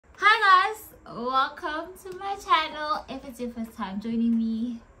welcome to my channel. If it's your first time joining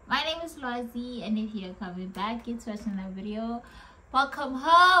me, my name is Lwazi, and if you're coming back, it's watching another video. Welcome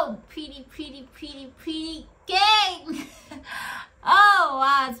home, pretty gang. Oh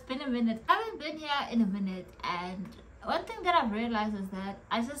wow, it's been a minute. I haven't been here in a minute, and one thing that I've realized is that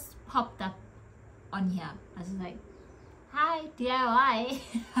I just popped up on here. I was just like, hi DIY.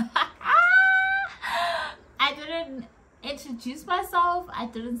 I didn't introduce myself. I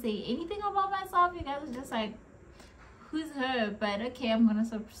didn't say anything about myself. You guys are just like, who's her? But okay, I'm gonna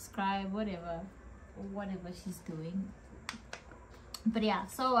subscribe, whatever she's doing. But yeah,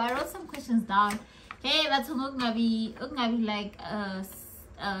 so I wrote some questions down. Hey, that's be like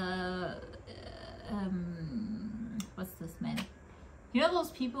what's this, man? You know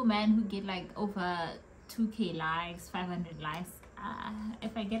those people, man, who get like over 2k likes, 500 likes.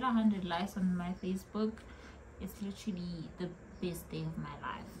 If I get 100 likes on my Facebook, it's literally the best day of my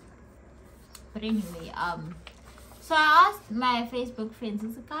life. But anyway, so I asked my Facebook friends, I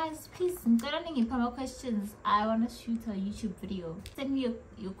said, guys, please don't questions. I want to shoot a YouTube video. Send me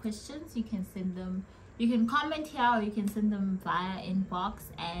your questions. You can send them, you can comment here, or you can send them via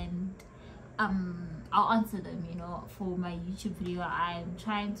inbox, and I'll answer them, you know, for my YouTube video. I'm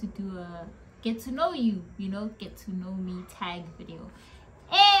trying to do a get to know you, get to know me tag video.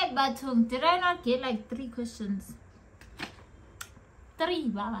 Hey, but did I not get like 3 questions? 3,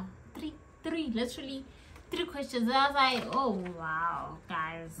 Baba. 3, literally 3 questions. And I was like, oh wow,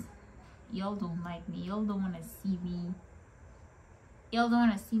 guys, y'all don't like me. Y'all don't want to see me. Y'all don't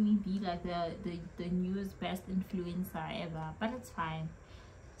want to see me be like the newest best influencer ever. But it's fine.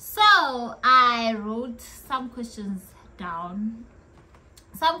 So I wrote some questions down.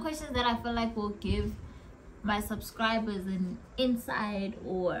 Some questions that I feel like will give my subscribers an insight,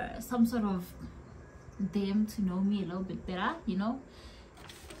 or some sort of them to know me a little bit better,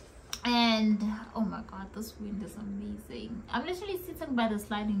 And oh my god, this wind is amazing. I'm literally sitting by the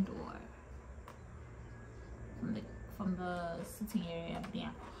sliding door from the sitting area.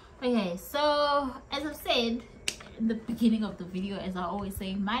 Yeah. Okay, so as I've said in the beginning of the video, as I always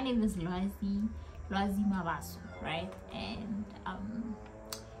say, my name is Lwazi Mabaso, right? And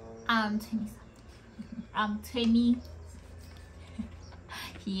I'm 20 I'm 20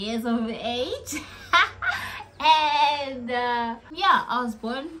 years of age. And yeah, I was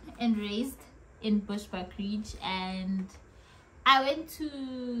born and raised in Bushbuckridge, and I went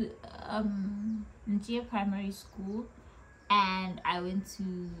to Njia Primary School, and I went to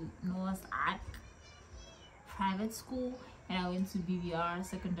Noah's Ark Private School, and I went to BVR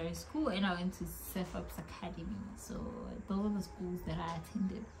Secondary School, and I went to Cephalops Academy. So those are the schools that I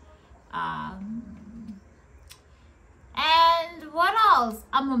attended. And what else?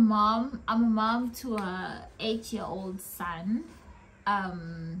 I'm a mom to a 8-year-old son.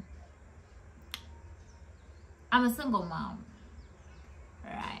 I'm a single mom,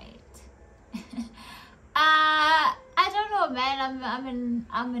 right? I don't know, man.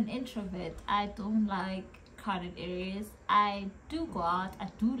 I'm an introvert. I don't like crowded areas. I do go out. I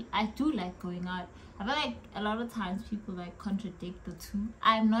do like going out. I feel like a lot of times people like contradict the two.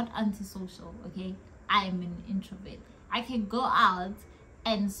 I'm not antisocial, okay? I'm an introvert. I can go out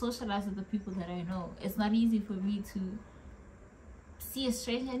and socialize with the people that I know. It's not easy for me to see a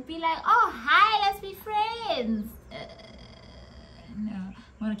stranger and be like, oh hi, let's be friends. No, I'm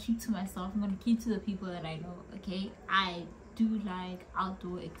gonna keep to myself. I'm gonna keep to the people that I know, okay? I do like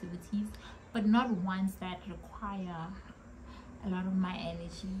outdoor activities, but not ones that require a lot of my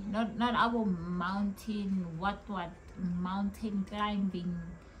energy. Not our mountain, mountain climbing,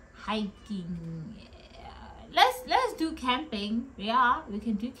 hiking. Let's do camping. Yeah, we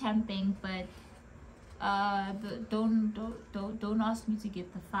can do camping, but don't ask me to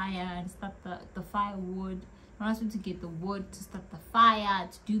get the fire and start the firewood. Don't ask me to get the wood to start the fire,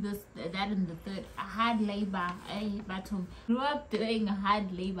 to do this, that, and the third. Hard labor. I grew up doing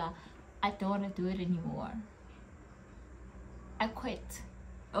hard labor. I don't want to do it anymore. I quit.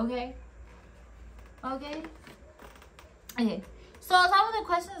 Okay. So some of the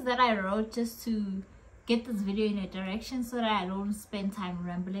questions that I wrote, just to get this video in a direction so that I don't spend time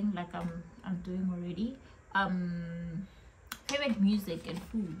rambling like I'm doing already. Favorite music and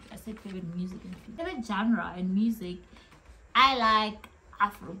food. I said favorite music and food. Favorite genre and music, I like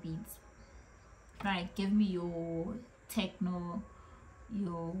Afrobeats. Right, give me your techno,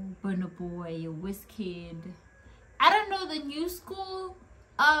 your Burna Boy, your Wizkid. I don't know the new school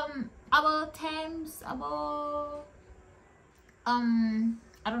about times, about I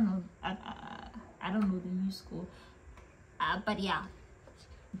don't know. I don't know the new school, but yeah,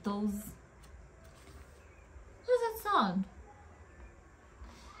 those. What does that sound?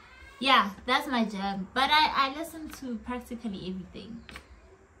 Yeah, that's my jam. But I listen to practically everything.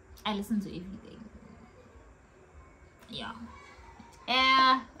 I listen to everything. Yeah.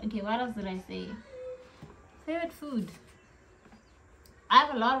 Okay, what else did I say? Favorite food. I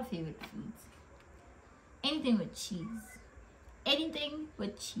have a lot of favorite foods. Anything with cheese. Anything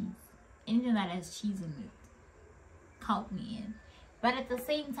with cheese. Anything that has cheese in it. Count me in. But at the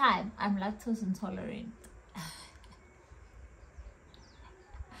same time, I'm lactose intolerant.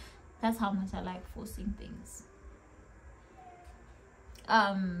 That's how much I like forcing things.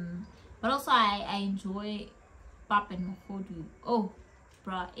 But also I enjoy pap and mohodu. Oh,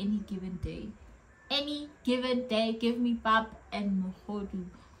 bruh, any given day. Any given day, give me pap and mohodu.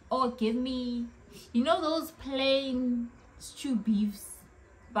 Or give me, you know, those plain stew beefs,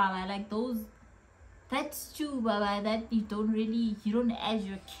 baba, like those, that stew, baba, that you don't add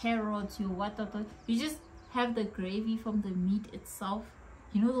your carrots, your what, you just have the gravy from the meat itself.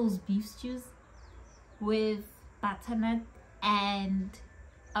 You know those beef stews with butternut and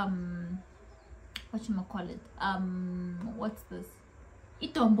what's this,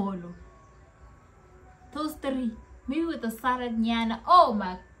 itombolo. Those three, maybe with the salad nyana. Oh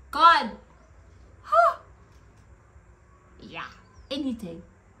my god. Yeah, any day.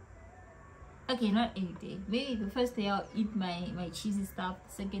 Okay, not any day. Maybe the first day I'll eat my cheesy stuff.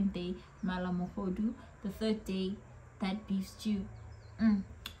 The second day mala mohodu. The third day that beef stew.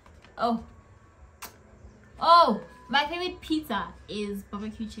 Oh, my favorite pizza is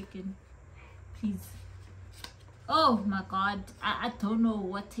barbecue chicken. Please. Oh my god, I don't know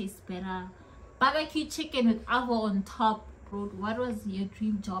what tastes better. Barbecue chicken with avo on top, bro. What was your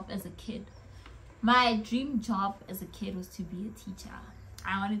dream job as a kid? My dream job as a kid was to be a teacher.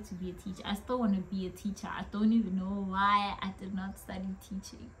 I wanted to be a teacher. I still want to be a teacher. I don't even know why I did not study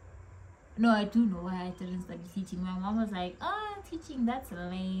teaching. No, I do know why I didn't study teaching. My mom was like, teaching, that's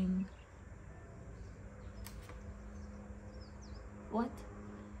lame. What?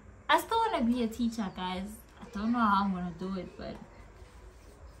 I still want to be a teacher, guys. I don't know how I'm going to do it, but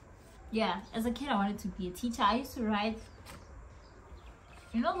yeah, as a kid, I wanted to be a teacher. I used to write,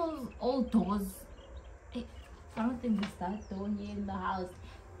 you know, those old doors. I don't think there's that door here in the house,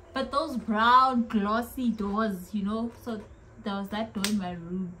 but those brown glossy doors, you know. So there was that door in my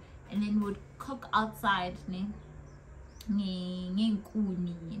room, and then would cook outside, and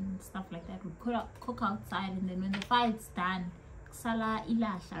stuff like that. Would cook outside, and then when the fire's done, sala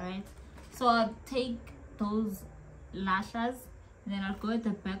ilasha, right? So I'd take those lashas, and then I'd go at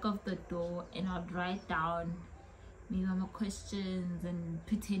the back of the door, and I'd write down maybe my questions and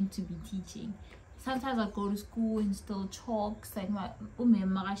pretend to be teaching. Sometimes I'd go to school and steal chalks, and I'll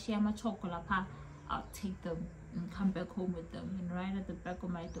take them and come back home with them and write at the back of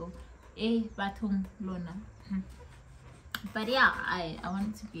my door, batong lona. But yeah, I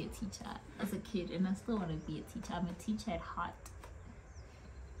wanted to be a teacher as a kid, and I still want to be a teacher. I'm a teacher at heart.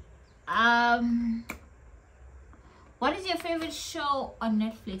 What is your favorite show on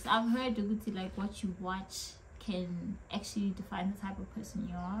Netflix? I've heard like what you watch can actually define the type of person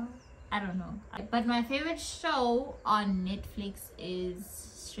you are. I don't know, but my favorite show on Netflix is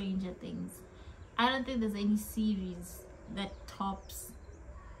Stranger Things. I don't think there's any series that tops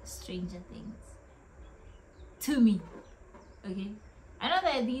Stranger Things to me. Okay, I know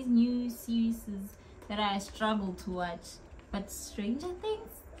there are these new series that I struggle to watch, but Stranger Things,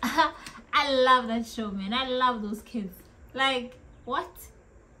 I love that show, man. I love those kids. Like, what?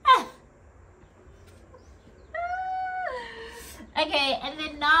 Okay, and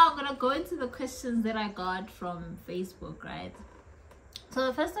then now I'm gonna go into the questions that I got from Facebook, right? So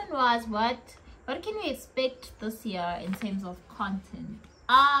the first one was, what can we expect this year in terms of content?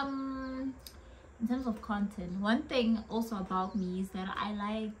 In terms of content, one thing also about me is that I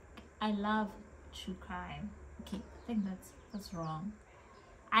love true crime. Okay, I think that's wrong.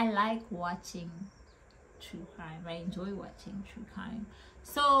 I like watching true crime. I enjoy watching true crime.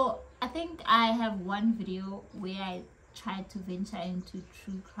 So I think I have one video where I tried to venture into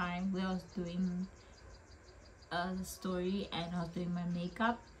true crime, where I was doing the story and I was doing my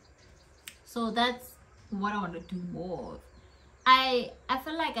makeup. So that's what I want to do more of. I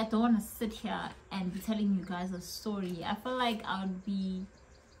feel like I don't want to sit here and be telling you guys a story. I feel like I would be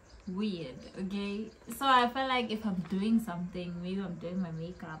weird, okay? So I feel like if I'm doing something, maybe I'm doing my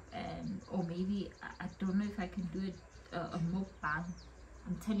makeup, or maybe I don't know if I can do it a mukbang.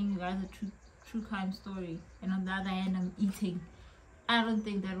 I'm telling you guys a true crime story, and on the other hand I'm eating. I don't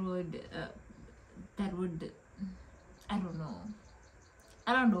think that would I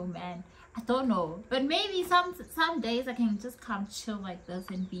don't know, man. I don't know, but maybe some days I can just come chill like this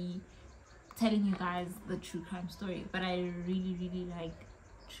and be telling you guys the true crime story. But I really like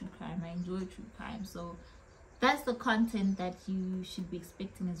true crime. I enjoy true crime. So that's the content that you should be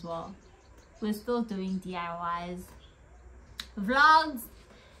expecting as well. We're still doing DIYs, vlogs.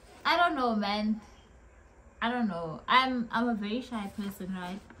 I don't know, man. I don't know. I'm a very shy person,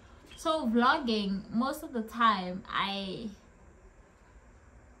 right? So vlogging, most of the time, I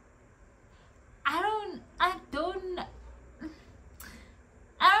don't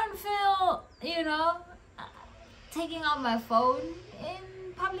feel, you know, taking out my phone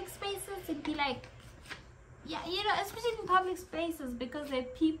in public spaces and be like, yeah, you know, especially in public spaces, because there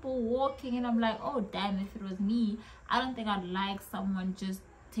are people walking and I'm like, oh damn, if it was me, I don't think I'd like someone just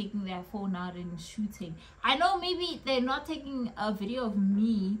taking their phone out and shooting. I know maybe they're not taking a video of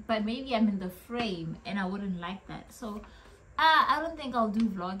me, but maybe I'm in the frame and I wouldn't like that. So I don't think I'll do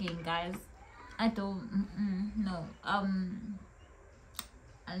vlogging, guys. I don't. No.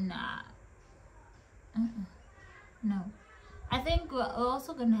 Nah. No. I think we're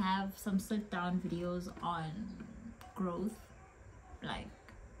also gonna have some sit down videos on growth. Like,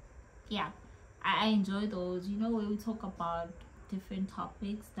 yeah, I enjoy those, you know, where we talk about different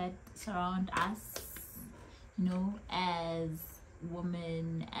topics that surround us, you know, as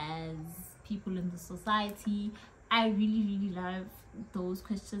women, as people in the society. I really love those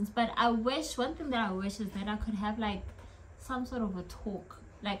questions. But I wish, one thing that I wish is that I could have like some sort of a talk,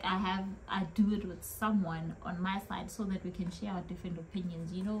 like I do it with someone on my side, so that we can share our different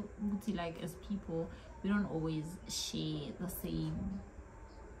opinions, you know. Like, as people, we don't always share the same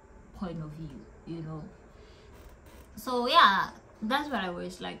point of view, you know. So yeah, that's what I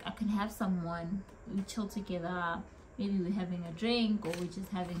wish. Like, I can have someone, we chill together, maybe we're having a drink or we're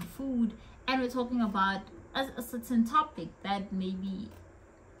just having food, and we're talking about a certain topic that maybe,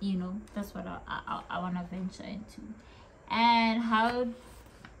 you know, that's what I want to venture into. And how,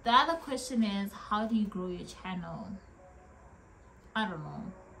 the other question is, how do you grow your channel? I don't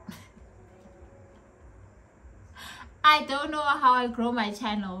know. I don't know how I grow my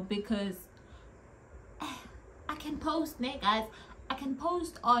channel, because I can post, guys. I can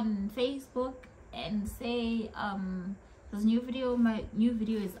post on Facebook and say this new video, my new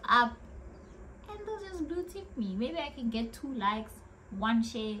video is up, and they'll just blue tick me. Maybe I can get 2 likes, 1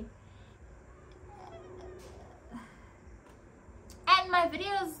 share. And my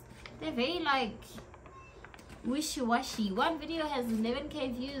videos, they're very like wishy-washy. One video has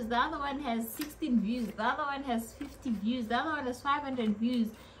 11k views, the other one has 16 views, the other one has 50 views, the other one has 500 views.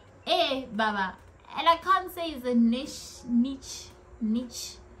 Baba. And I can't say it's a niche.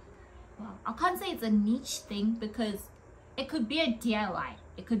 Well, I can't say it's a niche thing, because it could be a DIY.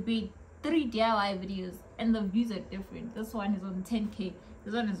 It could be 3 DIY videos and the views are different. This one is on 10k,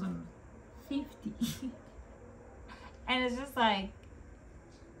 this one is on 50. And it's just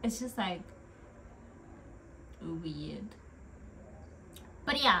like weird.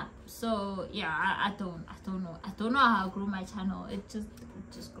 But yeah, so yeah, I don't know how I grow my channel. It just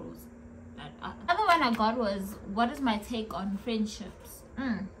grows. Another one I got was, what is my take on friendships?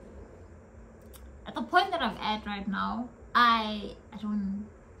 At the point that I'm at right now, I don't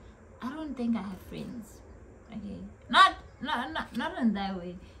think I have friends. Okay, not in that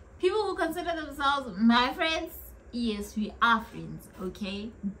way. People who consider themselves my friends, yes, we are friends, okay,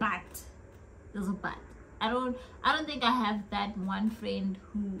 but there's a but. I don't think I have that one friend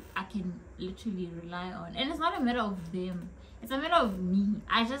who I can literally rely on. And it's not a matter of them, it's a matter of me.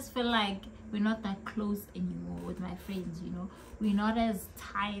 I just feel like we're not that close anymore with my friends, you know. We're not as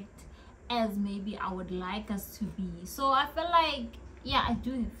tight as maybe I would like us to be. So I feel like, yeah, I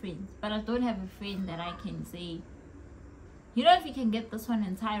do have friends, but I don't have a friend that I can say, you know, if you can get this one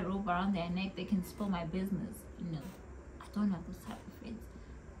and tie a rope around their neck, they can spill my business. No, I don't have those type of friends.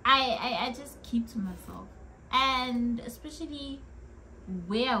 I just keep to myself. And especially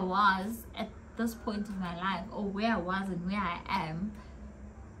where I was at this point in my life, or where I was and where I am,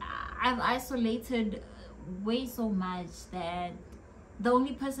 I've isolated way so much that the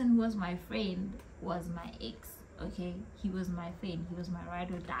only person who was my friend was my ex. Okay, he was my friend, he was my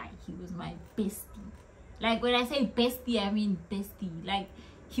ride or die, he was my bestie. Like, when I say bestie, I mean bestie. Like,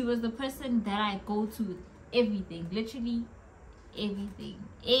 he was the person that I go to with everything, literally everything,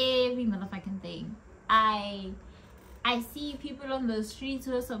 every motherfucking thing. I see people on the streets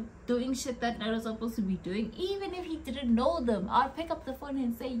who are doing shit that they're not supposed to be doing. Even if he didn't know them, I'll pick up the phone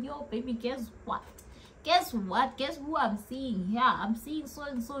and say, yo baby, guess what, guess who I'm seeing here? I'm seeing so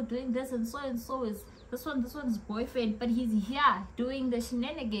and so doing this, and so is this one's boyfriend, but he's here doing the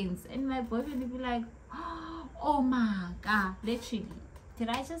shenanigans. And my boyfriend would be like, oh my god, literally. Did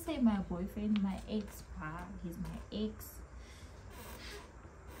I just say my boyfriend? My ex, wow, he's my ex.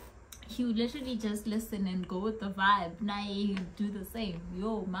 He would literally just listen and go with the vibe. Now he would do the same.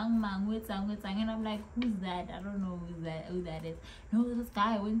 Yo, mang, and I'm like, who's that? I don't know who that is. No, this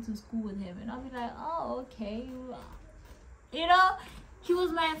guy, I went to school with him. And I'll be like, oh, okay. You know, he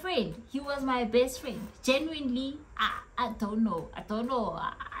was my friend. He was my best friend. Genuinely, I don't know. I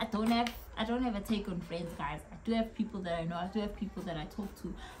don't have a take on friends, guys. I do have people that I know. I do have people that I talk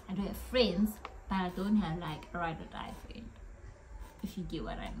to. I do have friends, but I don't have like a ride or die friend, if you get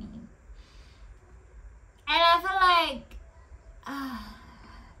what I mean. And I feel like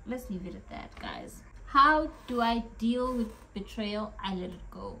let's leave it at that, guys. How do I deal with betrayal? I let it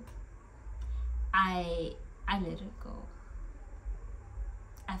go. I let it go.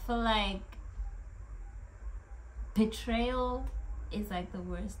 I feel like betrayal is like the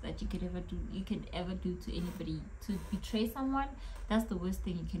worst that you could ever do to anybody. To betray someone, that's the worst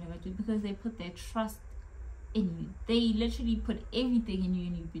thing you can ever do, because they put their trust in you. They literally put everything in you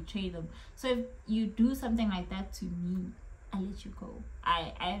and you betray them. So if you do something like that to me, I let you go.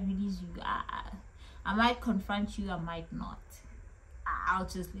 I release you. I might confront you, I might not. I'll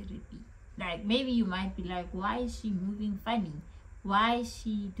just let it be. Like, maybe you might be like, why is she moving funny? Why is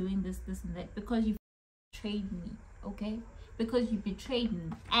she doing this and that? Because you betrayed me, okay? Because you betrayed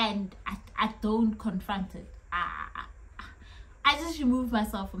me, and I don't confront it. I just remove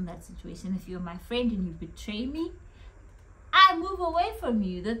myself from that situation. If you're my friend and you betray me, I move away from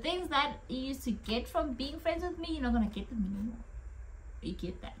you. The things that you used to get from being friends with me, you're not gonna get them anymore. You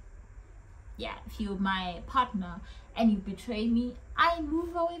get that? Yeah, if you're my partner and you betray me, I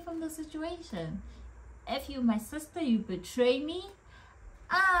move away from the situation. If you're my sister, you betray me,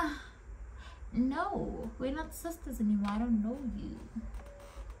 no, we're not sisters anymore. I don't know you.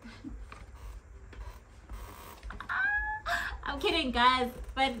 I'm kidding, guys,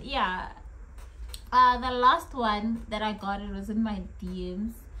 but yeah, the last one that I got, it was in my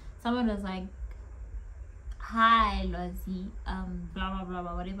DMs. Someone was like, hi Lozi, blah blah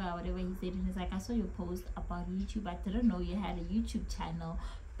blah, whatever he said, and he's like, I saw your post about YouTube. I didn't know you had a YouTube channel,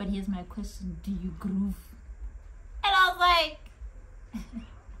 but here's my question: do you groove? And I was like,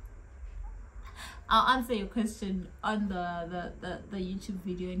 I'll answer your question on the YouTube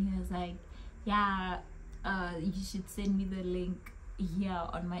video. And he was like, yeah, you should send me the link here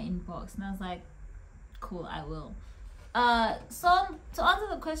on my inbox. And I was like, cool, I will. So to answer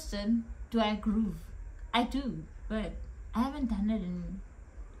the question, do I groove? I do, but I haven't done it in,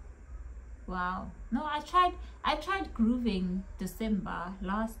 wow, no, I tried grooving December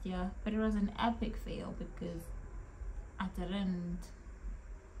last year, but it was an epic fail because I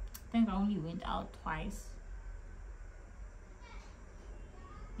think I only went out twice.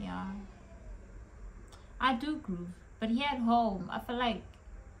 Yeah, I do groove, but here at home, I feel like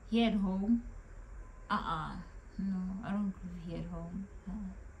here at home, no, I don't groove here at home.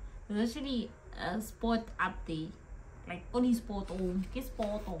 There's actually a sport up there, like only sport on, get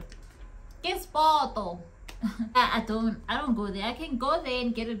sport. I don't go there. I can go there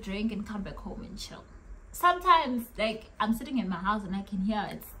and get a drink and come back home and chill. Sometimes, like, I'm sitting in my house and I can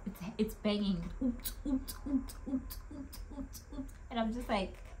hear it's banging, oot, oot, oot, oot, oot, oot, oot, and I'm just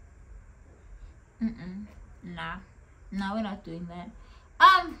like, nah, we're not doing that.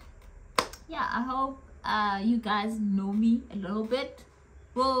 Yeah, I hope you guys know me a little bit.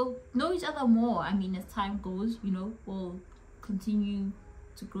 We'll know each other more. I mean, as time goes, you know, we'll continue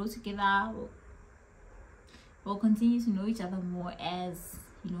to grow together. We'll continue to know each other more as,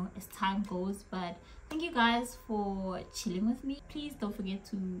 you know, as time goes. But thank you guys for chilling with me. Please don't forget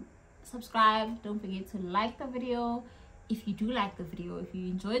to subscribe. Don't forget to like the video. If you do like the video, if you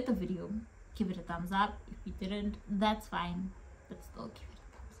enjoyed the video, give it a thumbs up. If you didn't, that's fine, but still give it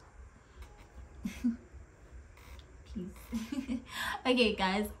a thumbs up. Please. Okay,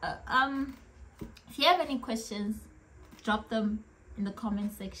 guys, if you have any questions, drop them in the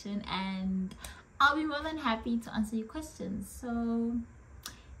comment section and I'll be more than happy to answer your questions. So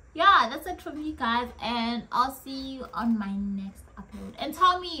yeah, that's it from me, guys, and I'll see you on my next upload. And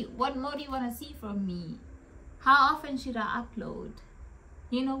tell me, what more do you want to see from me? How often should I upload?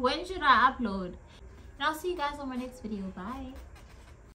 You know, when should I upload? And I'll see you guys on my next video. Bye.